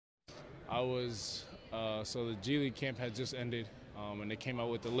So the G League camp had just ended, and they came out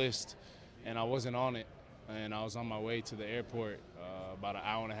with the list, and I wasn't on it, and I was on my way to the airport. About an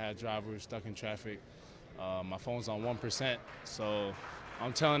hour-and-a-half drive, we were stuck in traffic. My phone's on 1%, so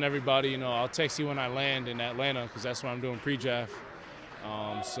I'm telling everybody, you know, I'll text you when I land in Atlanta because that's what I'm doing pre-draft.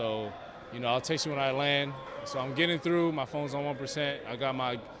 So, you know, I'll text you when I land. So I'm getting through. My phone's on 1%. I got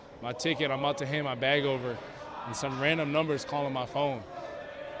my ticket. I'm about to hand my bag over, and some random number is calling my phone.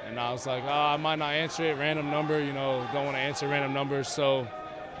 And I was like, I might not answer it. Random number, you know, don't want to answer random numbers. So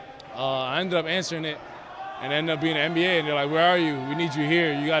I ended up answering it, and ended up being an NBA. And they're like, where are you? We need you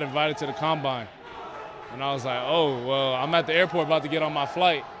here. You got invited to the combine. And I was like, oh, well, I'm at the airport about to get on my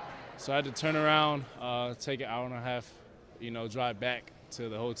flight. So I had to turn around, take an hour-and-a-half, you know, drive back to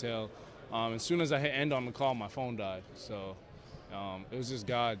the hotel. As soon as I hit end on the call, my phone died. So it was just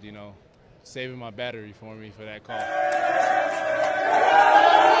God, you know, saving my battery for me for that call.